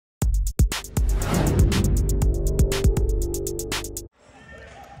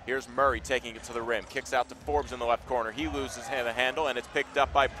Here's Murray taking it to the rim. Kicks out to Forbes in the left corner. He loses the handle, and it's picked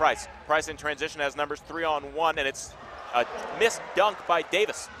up by Price. Price in transition has numbers 3-on-1, and it's a missed dunk by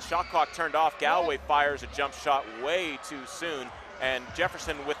Davis. Shot clock turned off. Galloway fires a jump shot way too soon, and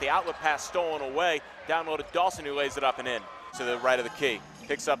Jefferson with the outlet pass stolen away. Down low to Dawson, who lays it up and in to the right of the key.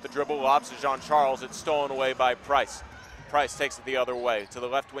 Picks up the dribble, lobs to Jean-Charles. It's stolen away by Price. Price takes it the other way to the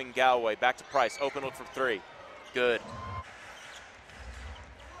left wing. Galloway back to Price. Open look for three. Good.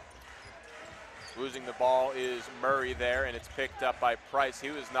 Losing the ball is Murray there, and it's picked up by Price. He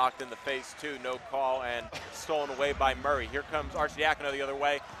was knocked in the face too, no call, and stolen away by Murray. Here comes Arcidiacono the other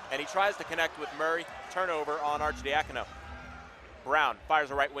way, and he tries to connect with Murray. Turnover on Arcidiacono. Brown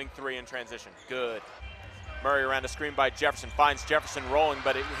fires a right wing three in transition. Good. Murray around a screen by Jefferson, finds Jefferson rolling,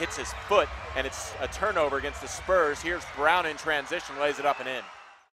 but it hits his foot, and it's a turnover against the Spurs. Here's Brown in transition, lays it up and in.